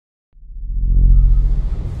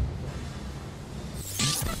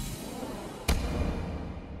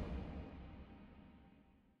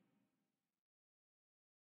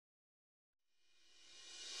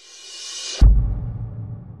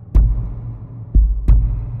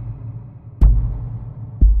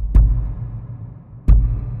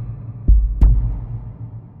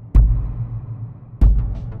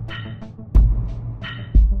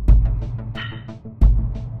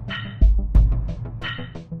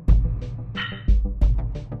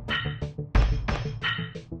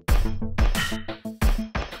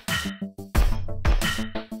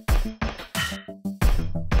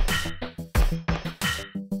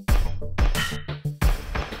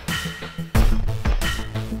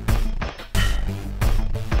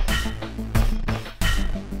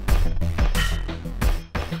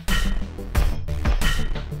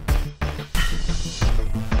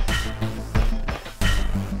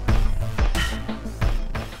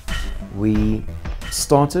We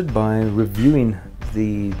started by reviewing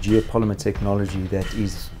the geopolymer technology that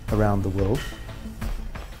is around the world,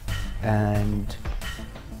 and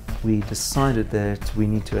we decided that we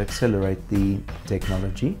need to accelerate the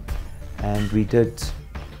technology, and we did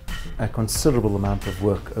a considerable amount of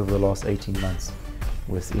work over the last 18 months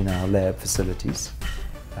within our lab facilities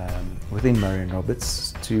within Murray &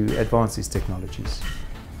 Roberts to advance these technologies.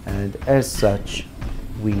 And as such,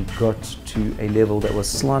 we got to a level that was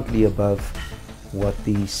slightly above what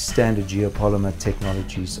the standard geopolymer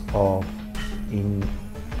technologies are in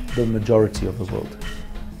the majority of the world.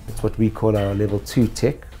 It's what we call our level 2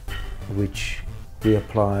 tech, which we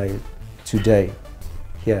apply today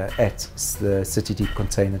here at the City Deep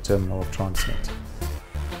Container Terminal of Transnet.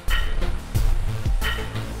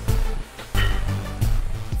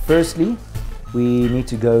 Firstly, we need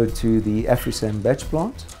to go to the AfriSam batch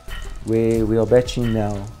plant, where we are batching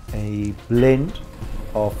now a blend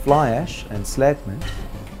of fly ash and slagment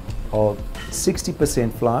of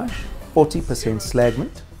 60% fly ash, 40%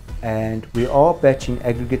 slagment, and we are batching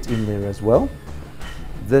aggregate in there as well.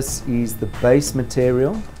 This is the base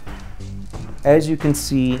material. As you can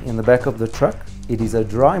see in the back of the truck, it is a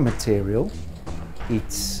dry material.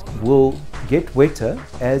 It will get wetter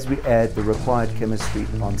as we add the required chemistry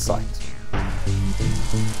on site.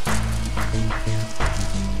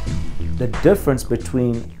 The difference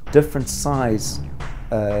between different size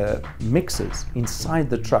mixers inside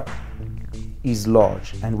the truck is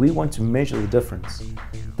large, and we want to measure the difference.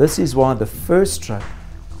 This is why the first truck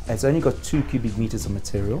has only got 2 cubic meters of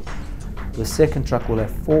material, the second truck will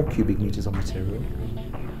have 4 cubic meters of material,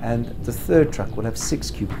 and the third truck will have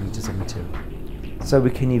 6 cubic meters of material. So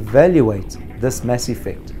we can evaluate this mass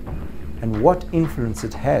effect and what influence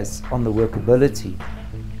it has on the workability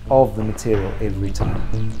of the material every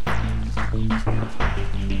time.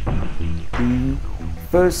 The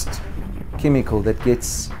first chemical that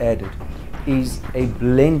gets added is a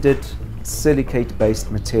blended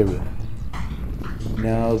silicate-based material.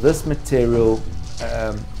 Now this material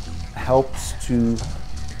helps to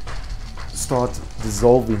start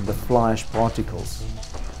dissolving the fly ash particles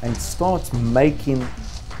and starts making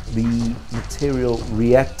the material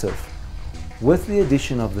reactive. With the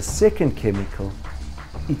addition of the second chemical,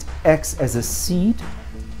 it acts as a seed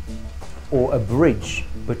or a bridge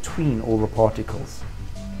between all the particles,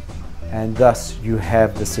 and thus you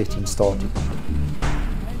have the setting starting.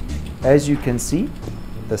 As you can see,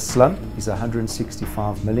 the slump is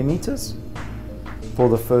 165 millimeters for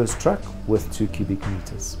the first truck with 2 cubic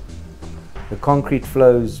meters. The concrete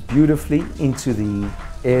flows beautifully into the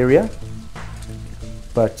area,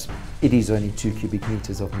 but it is only 2 cubic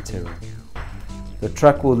meters of material. The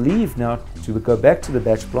truck will leave now to go back to the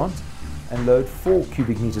batch plant and load 4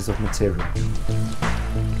 cubic meters of material.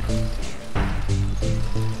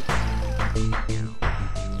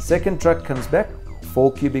 Second truck comes back,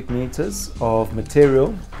 4 cubic meters of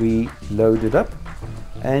material, we load it up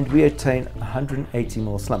and we attain 180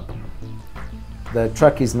 ml slump. The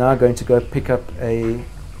truck is now going to go pick up a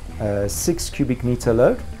 6 cubic meter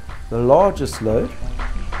load, the largest load.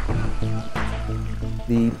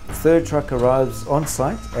 The third truck arrives on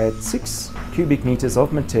site at 6 cubic meters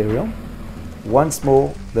of material. Once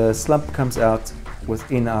more, the slump comes out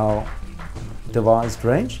within our devised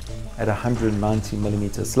range at 190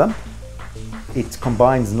 millimeter slump. It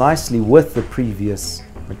combines nicely with the previous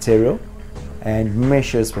material and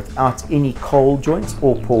meshes without any cold joints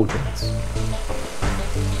or pore joints.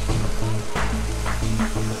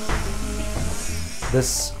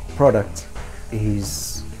 This product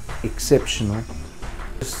is exceptional.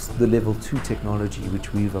 The level 2 technology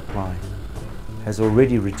which we've applied has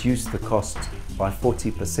already reduced the cost by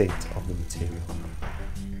 40% of the material.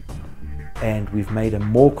 And we've made a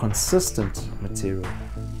more consistent material.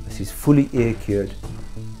 This is fully air cured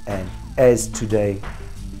and as today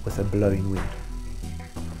with a blowing wind.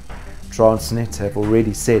 Transnet have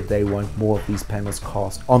already said they want more of these panels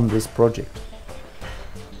cast on this project.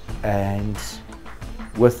 And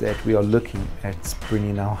with that, we are looking at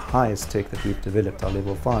bringing our highest tech that we've developed, our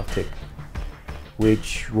level 5 tech,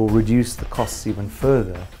 which will reduce the costs even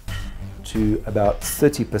further to about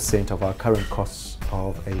 30% of our current costs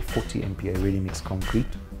of a 40 MPa ready mix concrete.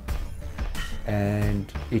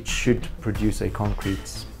 And it should produce a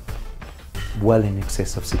concrete well in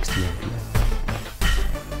excess of 60 MPa.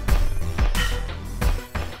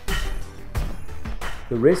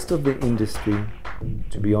 The rest of the industry,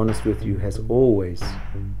 to be honest with you, has always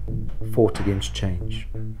fought against change.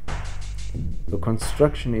 The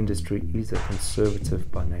construction industry is a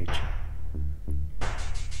conservative by nature,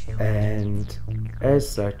 and as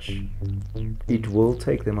such, it will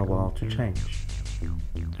take them a while to change.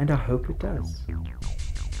 And I hope it does.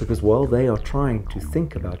 Because while they are trying to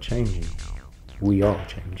think about changing, we are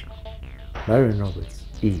changing. Marion Roberts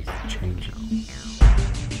is changing.